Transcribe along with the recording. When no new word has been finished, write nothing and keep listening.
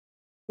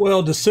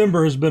Well,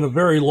 December has been a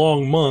very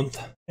long month,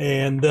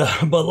 and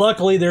but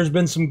luckily there's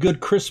been some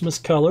good Christmas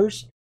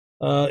colors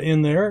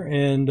in there,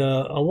 and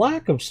a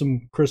lack of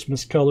some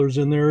Christmas colors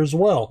in there as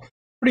well.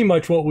 Pretty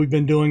much what we've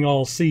been doing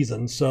all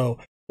season. So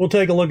we'll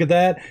take a look at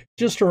that.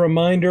 Just a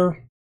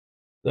reminder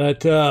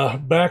that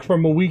back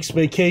from a week's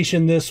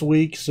vacation this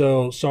week,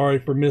 so sorry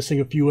for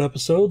missing a few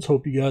episodes.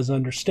 Hope you guys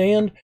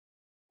understand.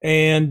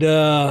 And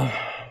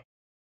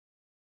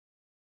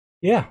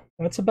yeah,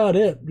 that's about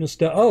it.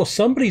 Just oh,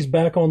 somebody's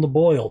back on the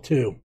boil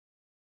too.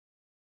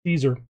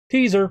 Teaser.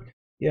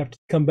 You have to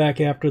come back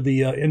after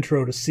the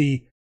intro to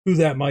see who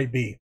that might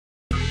be.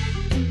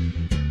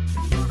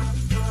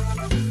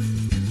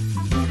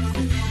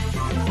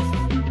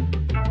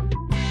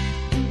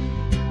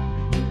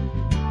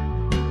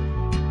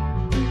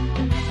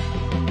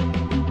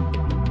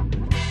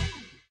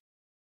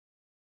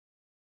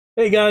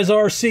 Hey guys,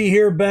 RC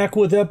here, back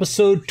with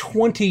episode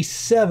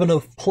 27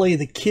 of Play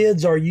the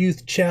Kids, our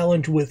youth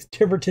challenge with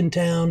Tiverton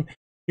Town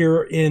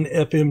here in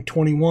FM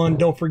 21.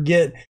 Don't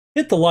forget,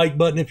 hit the like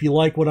button if you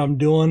like what I'm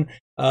doing.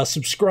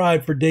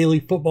 Subscribe for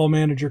daily Football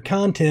Manager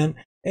content,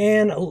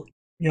 and I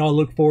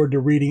look forward to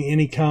reading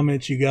any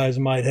comments you guys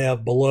might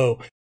have below.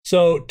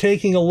 So,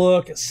 taking a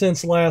look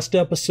since last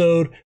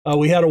episode,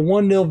 we had a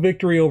 1-0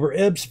 victory over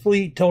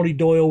Ebbsfleet. Tony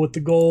Doyle with the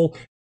goal.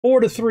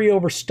 4-3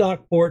 over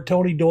Stockport.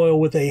 Tony Doyle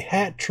with a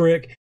hat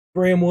trick.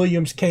 Graham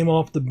Williams came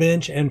off the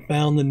bench and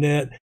found the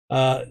net.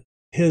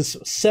 His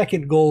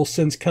second goal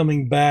since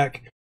coming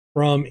back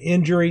from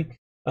injury.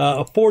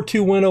 A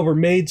 4-2 win over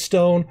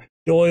Maidstone.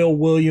 Doyle,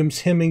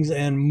 Williams, Hemmings,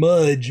 and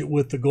Mudge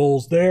with the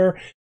goals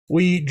there.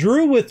 We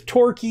drew with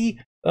Torquay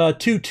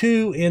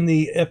 2-2 in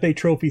the FA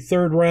Trophy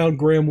third round.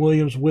 Graham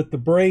Williams with the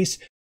brace.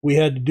 We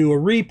had to do a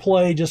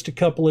replay just a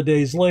couple of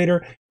days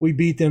later. We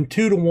beat them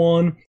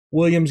 2-1.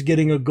 Williams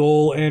getting a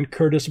goal and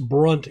Curtis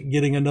Brunt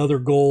getting another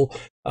goal.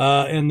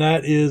 And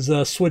that is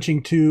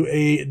switching to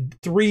a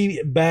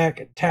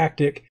 3-back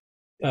tactic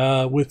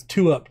with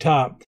 2 up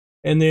top.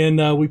 And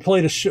then we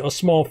played a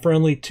small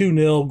friendly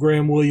 2-0.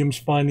 Graham Williams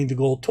finding the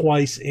goal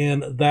twice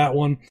in that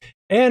one.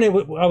 And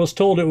I was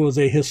told it was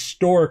a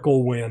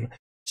historical win.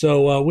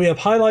 So we have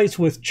highlights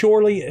with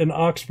Chorley and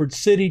Oxford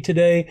City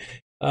today.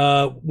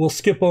 We'll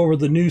skip over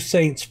the New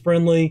Saints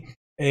friendly.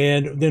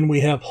 And then we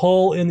have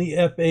Hull in the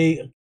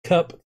FA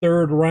Cup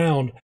third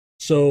round.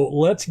 So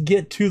let's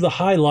get to the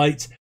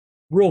highlights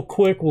real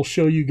quick. We'll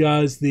show you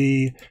guys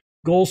the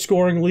goal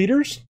scoring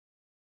leaders.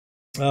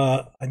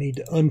 I need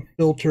to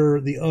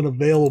unfilter the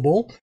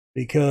unavailable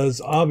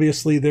because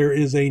obviously there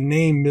is a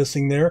name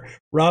missing there.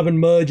 Robin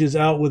Mudge is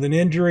out with an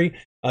injury.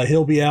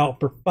 He'll be out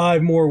for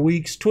 5 more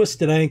weeks,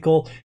 twisted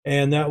ankle,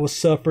 and that was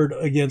suffered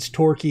against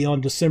Torquay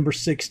on December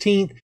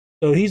 16th.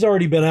 So he's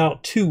already been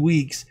out 2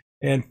 weeks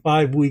and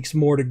 5 weeks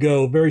more to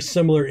go. Very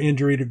similar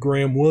injury to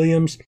Graham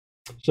Williams.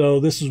 So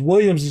this is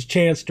Williams'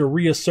 chance to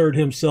reassert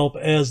himself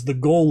as the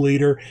goal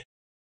leader.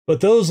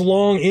 But those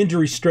long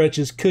injury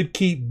stretches could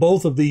keep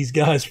both of these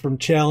guys from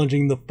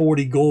challenging the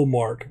 40-goal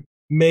mark.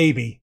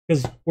 Maybe,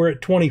 because we're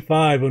at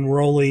 25 and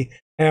we're only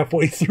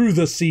halfway through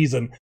the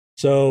season.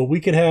 So we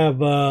could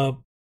have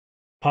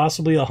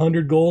possibly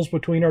 100 goals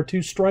between our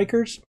two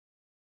strikers.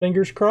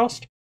 Fingers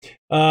crossed.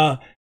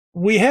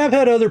 We have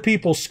had other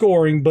people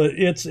scoring, but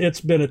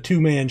it's been a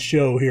 2-man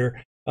show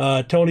here.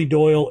 Tony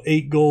Doyle,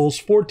 8 goals,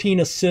 14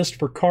 assists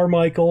for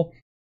Carmichael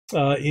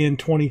in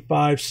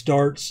 25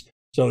 starts.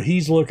 So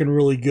he's looking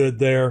really good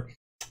there.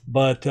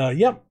 But,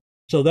 yep,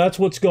 so that's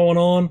what's going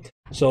on.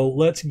 So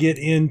let's get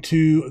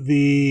into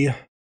the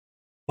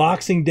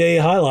Boxing Day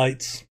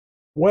highlights.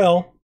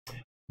 Well,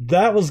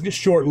 that was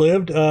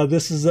short-lived.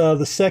 This is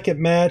the second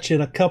match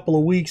in a couple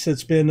of weeks.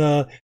 It's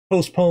been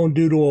postponed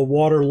due to a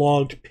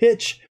waterlogged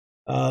pitch.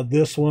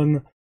 This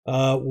one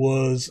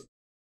was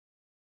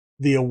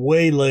the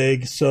away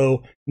leg,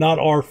 so not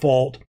our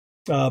fault,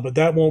 but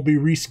that won't be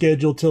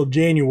rescheduled till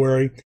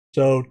January.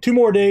 So 2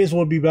 more days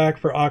we'll be back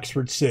for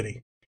Oxford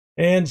City.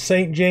 And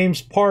St.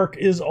 James Park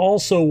is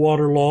also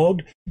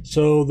waterlogged,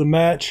 so the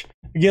match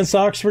against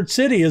Oxford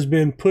City has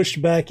been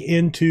pushed back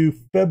into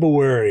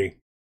February.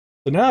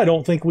 So now I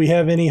don't think we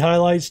have any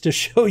highlights to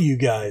show you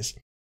guys.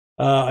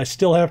 I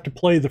still have to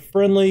play the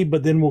friendly,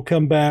 but then we'll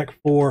come back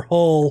for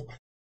Hull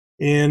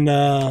in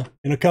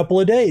a couple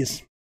of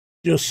days.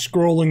 Just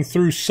scrolling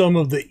through some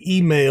of the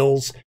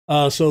emails.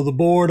 So the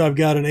board, I've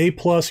got an A+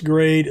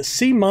 grade,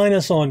 C-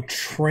 on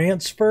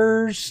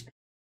transfers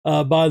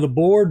by the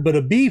board, but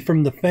a B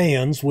from the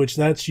fans, which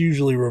that's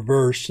usually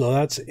reversed, so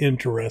that's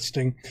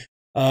interesting.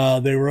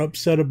 They were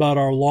upset about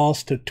our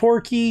loss to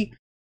Torquay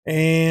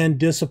and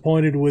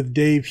disappointed with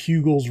Dave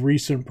Hugel's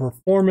recent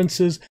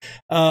performances.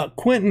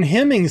 Quentin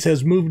Hemmings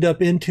has moved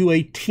up into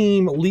a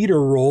team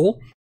leader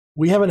role.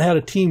 We haven't had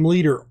a team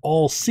leader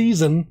all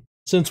season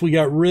since we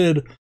got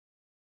rid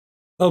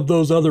of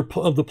those of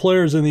the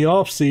players in the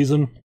off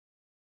season.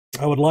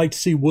 I would like to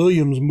see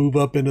Williams move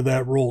up into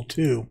that role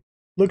too.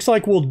 Looks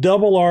like we'll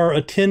double our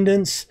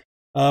attendance.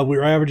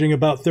 We're averaging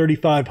about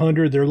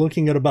 3,500. They're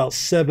looking at about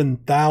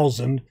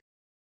 7,000.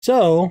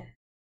 So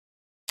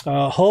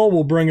Hull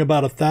will bring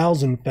about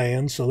 1,000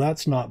 fans, so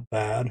that's not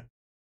bad.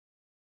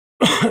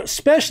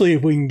 Especially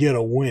if we can get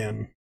a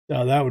win.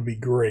 That would be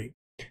great.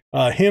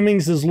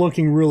 Hemmings is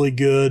looking really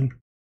good.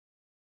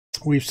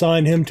 We've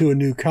signed him to a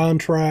new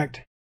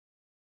contract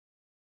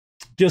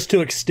just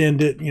to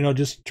extend it,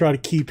 just try to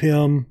keep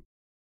him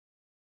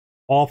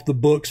off the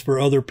books for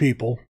other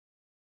people.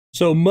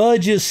 So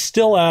Mudge is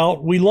still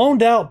out. We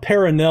loaned out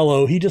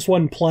Paranello. He just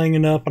wasn't playing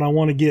enough, and I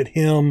want to get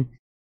him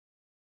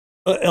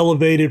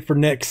elevated for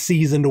next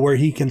season to where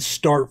he can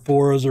start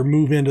for us or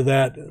move into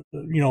that,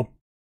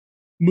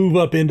 move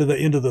up into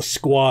the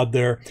squad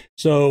there.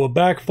 So a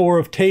back four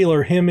of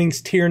Taylor,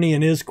 Hemmings, Tierney,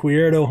 and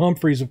Izquierdo.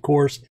 Humphreys, of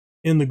course,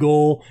 in the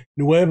goal.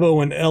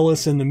 Nuevo and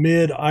Ellis in the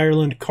mid.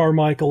 Ireland,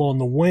 Carmichael on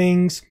the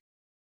wings.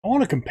 I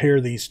want to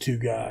compare these two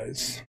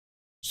guys.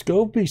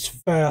 Scobie's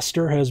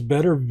faster, has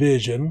better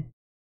vision.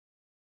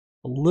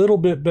 A little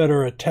bit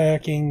better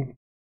attacking,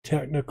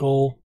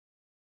 technical.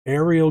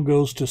 Aerial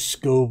goes to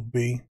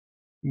Scobie.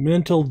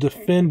 Mental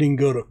defending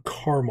go to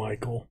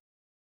Carmichael.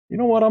 You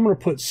know what? I'm going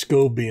to put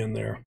Scobie in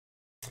there.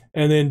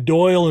 And then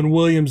Doyle and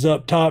Williams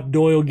up top.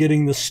 Doyle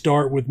getting the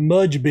start with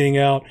Mudge being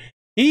out.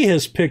 He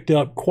has picked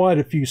up quite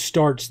a few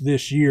starts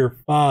this year,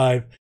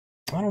 5.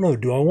 I don't know.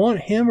 Do I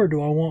want him or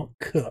do I want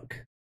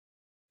Cook?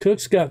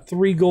 Cook's got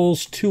 3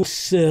 goals, 2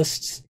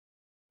 assists.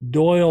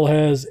 Doyle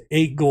has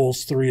 8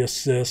 goals, 3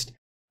 assists.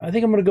 I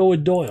think I'm going to go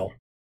with Doyle.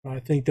 I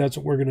think that's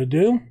what we're going to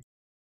do.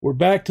 We're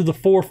back to the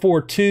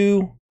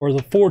 4-4-2, or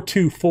the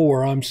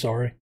 4-2-4, I'm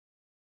sorry,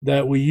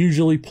 that we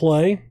usually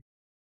play.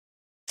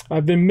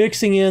 I've been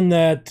mixing in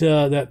that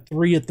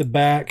 3 at the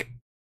back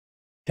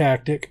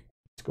tactic.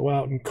 Let's go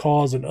out and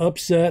cause an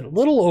upset. A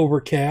little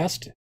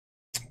overcast.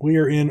 We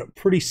are in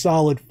pretty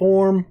solid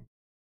form.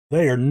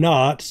 They are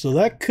not, so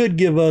that could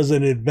give us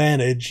an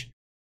advantage,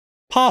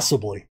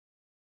 possibly.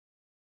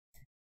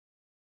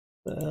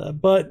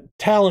 But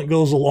talent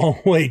goes a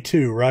long way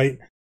too, right?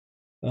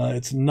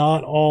 It's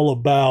not all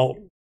about...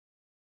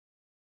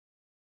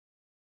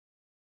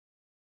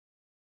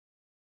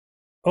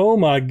 Oh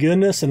my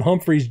goodness, and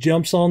Humphreys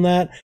jumps on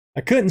that.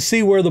 I couldn't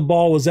see where the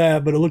ball was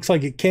at, but it looks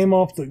like it came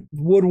off the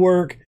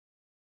woodwork.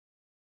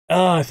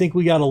 I think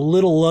we got a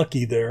little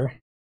lucky there.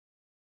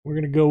 We're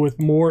going to go with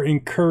more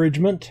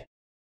encouragement.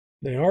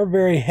 They are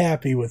very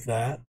happy with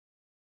that.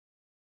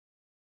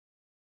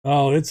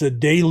 Oh, it's a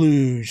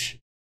deluge.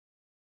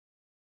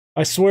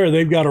 I swear,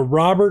 they've got a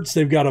Roberts,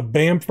 they've got a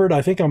Bamford.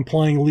 I think I'm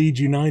playing Leeds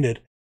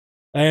United.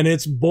 And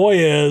it's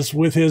Boyes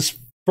with his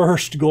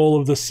first goal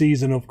of the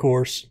season, of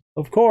course.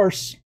 Of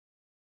course.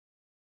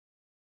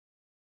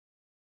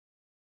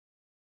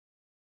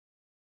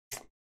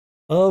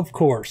 Of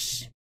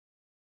course.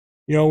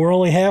 We're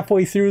only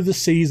halfway through the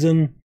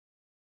season.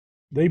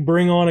 They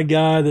bring on a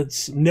guy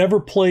that's never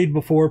played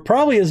before,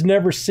 probably has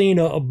never seen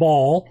a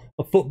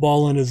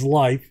football in his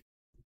life.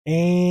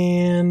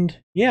 And,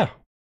 yeah.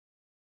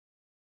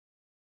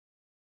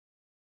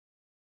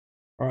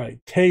 All right,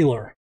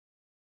 Taylor.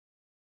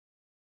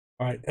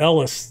 All right,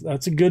 Ellis.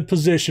 That's a good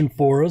position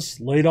for us.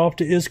 Laid off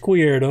to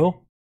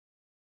Izquierdo.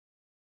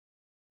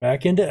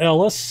 Back into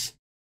Ellis.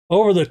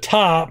 Over the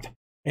top,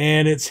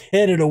 and it's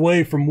headed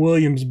away from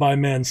Williams by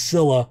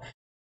Mansilla.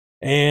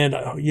 And,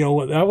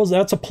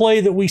 that's a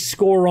play that we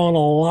score on a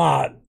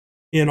lot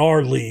in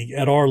our league,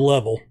 at our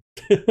level.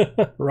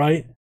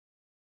 Right?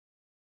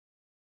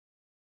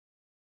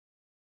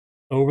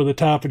 Over the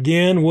top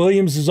again.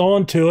 Williams is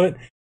on to it.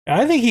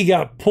 I think he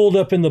got pulled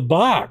up in the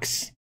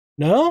box.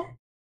 No?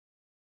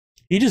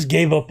 He just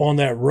gave up on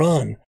that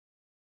run.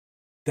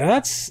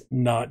 That's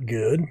not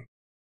good.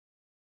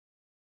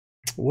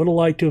 Would have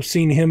liked to have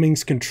seen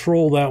Hemmings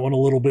control that one a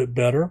little bit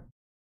better.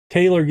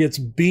 Taylor gets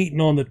beaten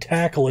on the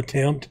tackle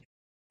attempt.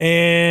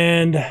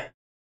 And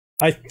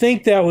I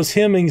think that was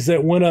Hemmings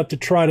that went up to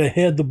try to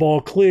head the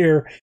ball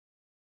clear.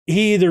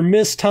 He either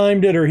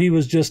mistimed it or he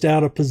was just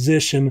out of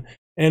position.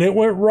 And it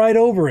went right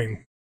over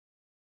him.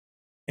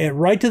 And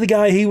right to the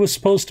guy he was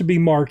supposed to be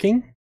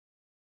marking.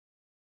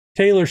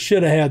 Taylor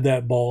should have had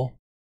that ball.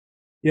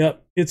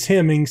 Yep, it's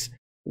Hemmings.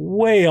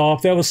 Way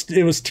off. It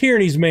was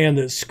Tierney's man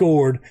that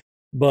scored,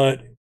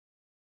 but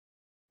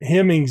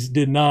Hemmings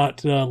did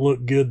not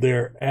look good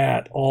there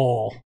at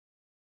all.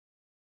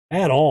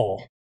 At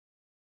all.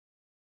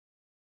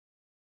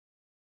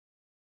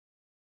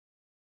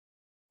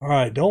 All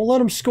right, don't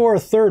let him score a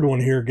third one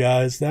here,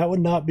 guys. That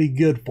would not be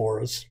good for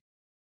us.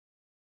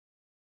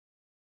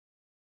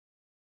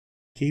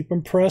 Keep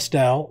him pressed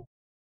out.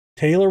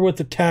 Taylor with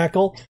the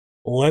tackle.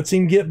 Lets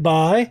him get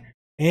by.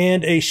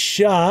 And a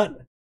shot.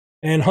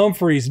 And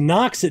Humphreys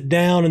knocks it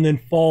down and then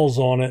falls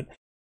on it.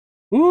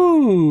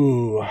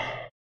 Ooh.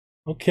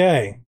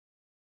 Okay.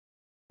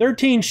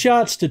 13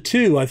 shots to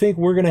 2. I think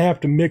we're going to have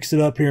to mix it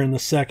up here in the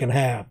second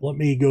half. Let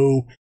me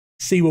go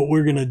see what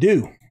we're going to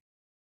do.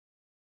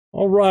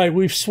 All right,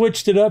 we've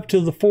switched it up to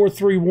the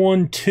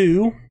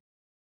 4-3-1-2.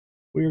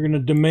 We're going to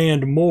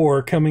demand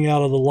more coming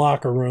out of the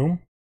locker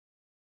room.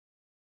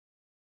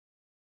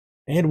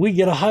 And we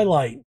get a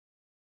highlight.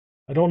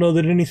 I don't know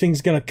that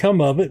anything's going to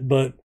come of it,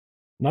 but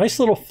nice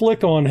little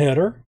flick-on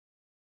header.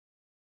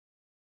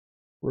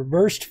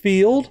 Reversed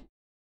field.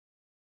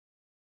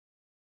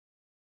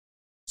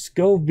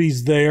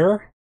 Scobie's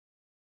there.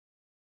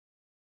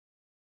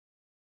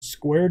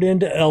 Squared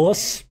into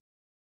Ellis.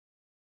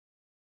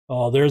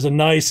 Oh, there's a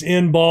nice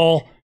in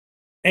ball.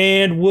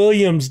 And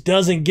Williams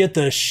doesn't get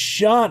the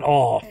shot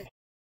off.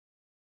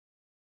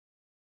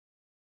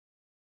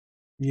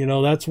 You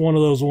know, that's one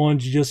of those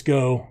ones you just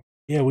go,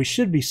 yeah, we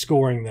should be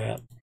scoring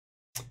that.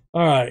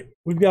 All right,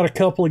 we've got a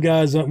couple of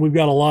guys, we've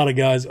got a lot of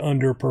guys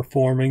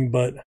underperforming,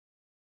 but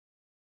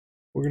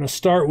we're going to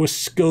start with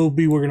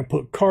Scobie. We're going to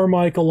put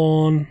Carmichael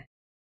on.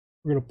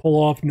 We're going to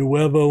pull off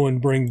Nuevo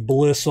and bring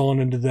Bliss on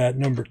into that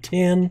number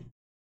 10.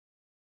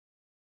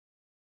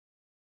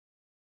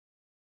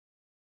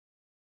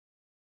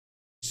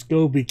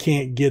 Scobie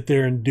can't get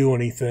there and do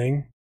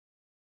anything.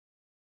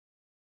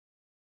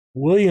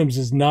 Williams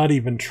is not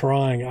even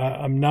trying.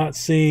 I'm not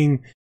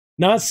seeing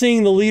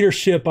the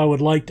leadership I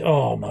would like to.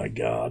 Oh my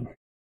God.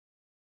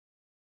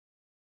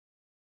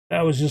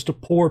 That was just a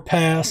poor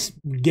pass.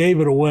 Gave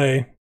it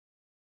away.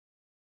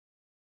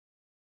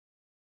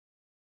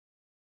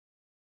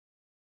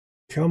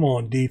 Come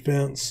on,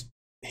 defense.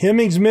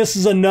 Hemmings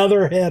misses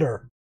another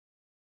header.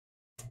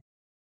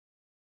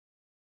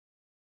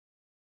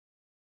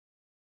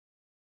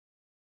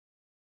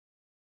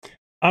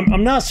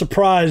 I'm not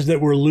surprised that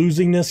we're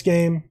losing this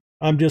game.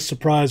 I'm just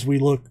surprised we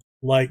look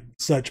like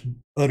such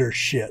utter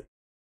shit.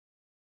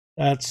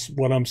 That's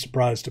what I'm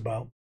surprised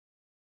about.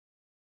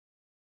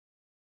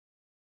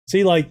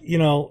 See, like, you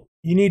know,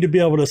 you need to be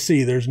able to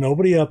see there's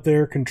nobody up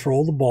there.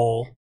 Control the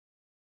ball.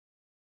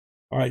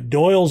 All right,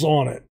 Doyle's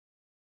on it.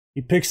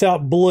 He picks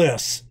out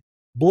Bliss.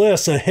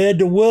 Bliss ahead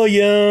to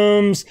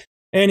Williams.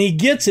 And he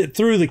gets it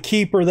through the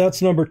keeper.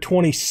 That's number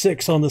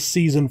 26 on the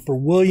season for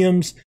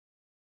Williams.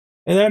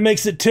 And that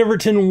makes it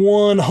Tiverton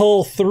 1,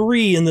 Hull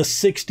 3 in the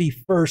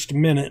 61st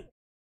minute.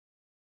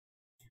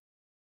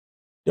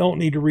 Don't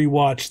need to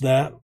rewatch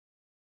that.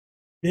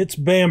 It's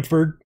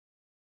Bamford.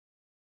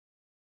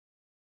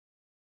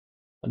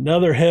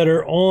 Another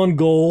header on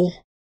goal.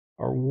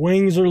 Our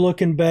wings are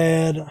looking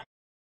bad.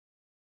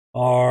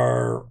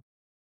 Our,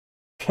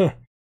 you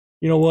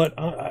know what?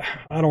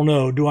 I don't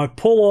know. Do I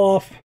pull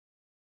off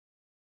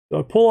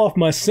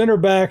my center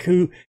back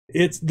who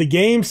the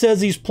game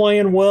says he's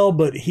playing well,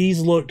 but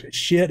he's looked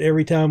shit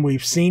every time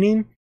we've seen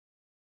him?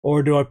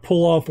 Or do I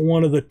pull off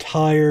one of the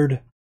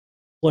tired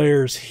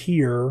players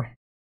here?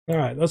 All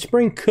right, let's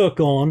bring Cook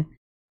on.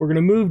 We're going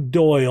to move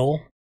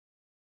Doyle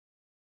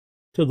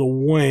to the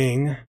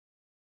wing,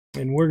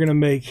 and we're going to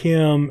make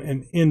him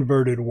an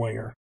inverted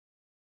winger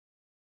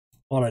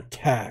on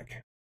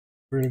attack.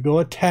 We're going to go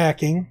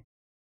attacking.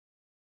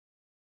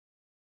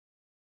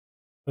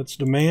 Let's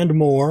demand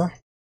more.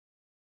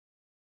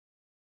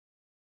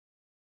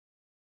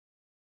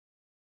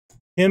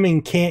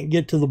 Hemming can't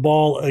get to the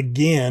ball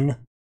again.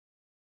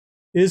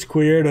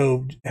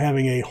 Izquierdo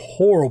having a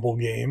horrible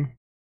game.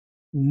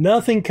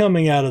 Nothing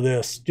coming out of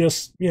this.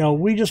 Just, you know,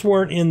 we just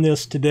weren't in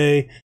this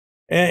today.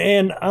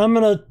 And I'm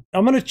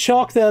gonna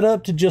chalk that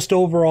up to just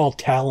overall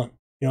talent.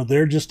 You know,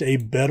 they're just a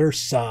better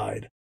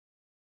side.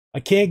 I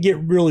can't get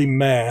really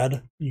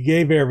mad. You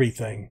gave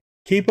everything.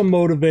 Keep them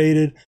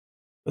motivated.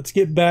 Let's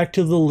get back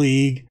to the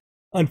league.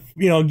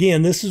 You know,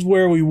 again, this is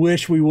where we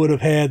wish we would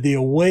have had the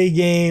away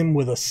game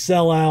with a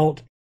sellout.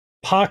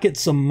 Pocket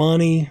some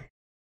money.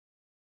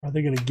 Are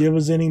they going to give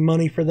us any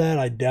money for that?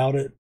 I doubt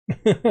it.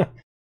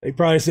 They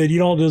probably said, you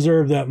don't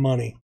deserve that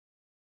money.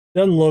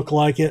 Doesn't look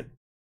like it.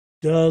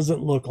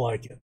 Doesn't look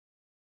like it.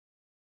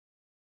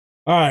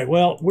 All right,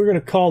 well, we're going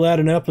to call that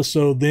an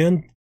episode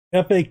then.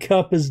 FA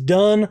Cup is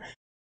done.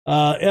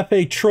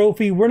 FA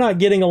Trophy, we're not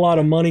getting a lot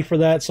of money for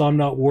that, so I'm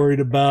not worried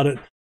about it.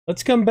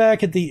 Let's come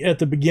back at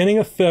the beginning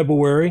of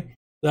February.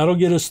 That'll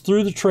get us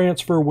through the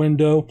transfer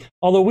window,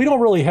 although we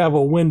don't really have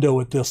a window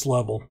at this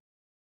level.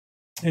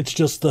 It's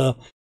just the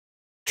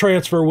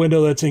transfer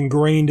window that's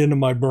ingrained into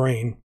my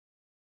brain.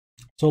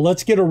 So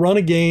let's get a run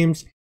of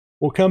games.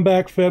 We'll come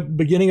back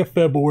beginning of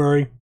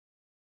February.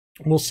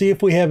 We'll see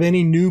if we have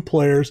any new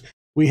players.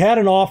 We had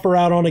an offer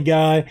out on a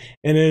guy,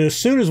 and then as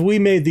soon as we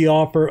made the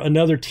offer,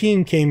 another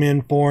team came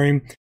in for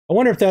him. I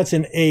wonder if that's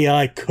an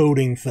AI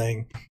coding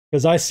thing,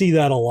 because I see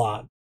that a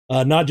lot.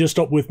 Not just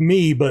with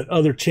me, but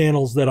other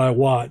channels that I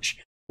watch,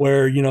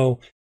 where, you know,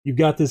 you've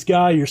got this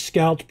guy, your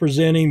scouts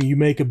present him, you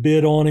make a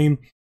bid on him,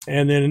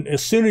 and then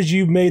as soon as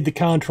you've made the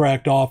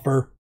contract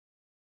offer,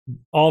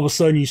 all of a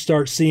sudden you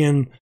start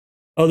seeing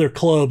other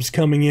clubs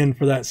coming in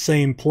for that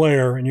same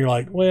player, and you're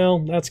like, well,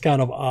 that's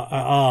kind of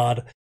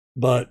odd.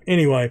 But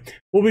anyway,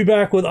 we'll be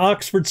back with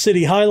Oxford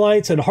City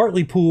highlights and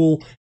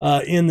Hartlepool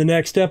in the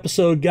next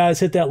episode. Guys,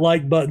 hit that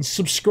like button,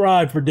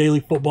 subscribe for daily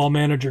Football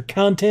Manager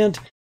content,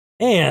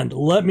 and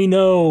let me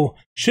know,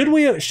 should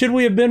we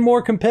have been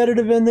more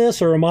competitive in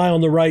this, or am I on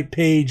the right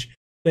page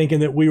thinking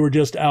that we were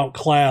just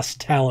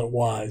outclassed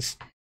talent-wise?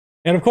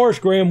 And of course,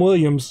 Graham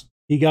Williams,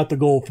 he got the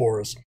goal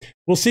for us.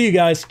 We'll see you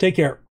guys. Take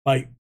care.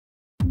 Bye.